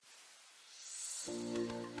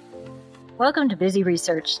Welcome to Bizzy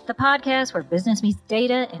Research, the podcast where business meets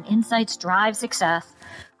data and insights drive success.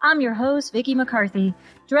 I'm your host, Vikkie McCarthy,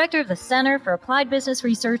 Director of the Center for Applied Business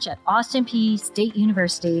Research at Austin Peay State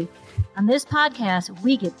University. On this podcast,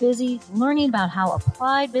 we get busy learning about how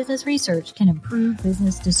applied business research can improve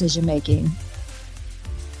business decision-making.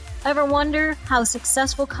 Ever wonder how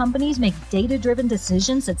successful companies make data-driven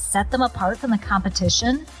decisions that set them apart from the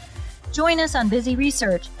competition? Join us on Bizzy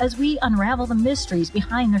Research as we unravel the mysteries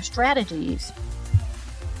behind their strategies.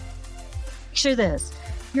 Picture this.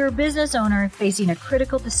 You're a business owner facing a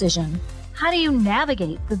critical decision. How do you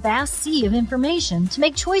navigate the vast sea of information to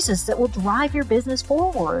make choices that will drive your business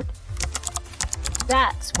forward?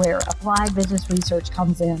 That's where applied business research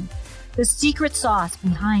comes in, the secret sauce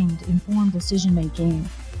behind informed decision-making.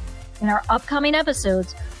 In our upcoming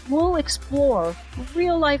episodes, we'll explore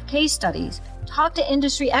real-life case studies, talk to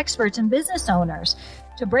industry experts and business owners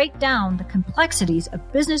to break down the complexities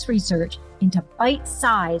of business research into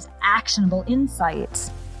bite-sized, actionable insights.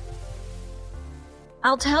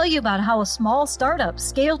 I'll tell you about how a small startup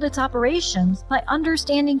scaled its operations by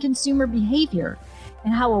understanding consumer behavior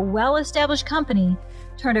and how a well-established company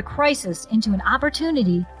turned a crisis into an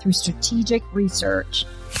opportunity through strategic research.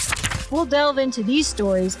 We'll delve into these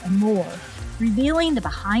stories and more, revealing the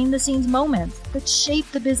behind-the-scenes moments that shape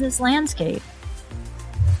the business landscape.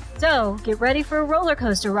 So, get ready for a roller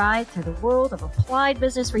coaster ride through the world of applied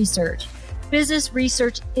business research. Business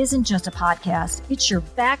research isn't just a podcast, it's your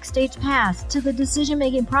backstage pass to the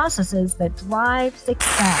decision-making processes that drive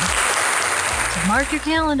success. So mark your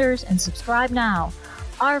calendars and subscribe now.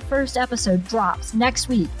 Our first episode drops next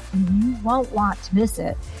week, and you won't want to miss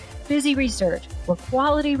it. Bizzy Research, where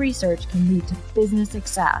quality research can lead to business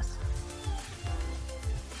success.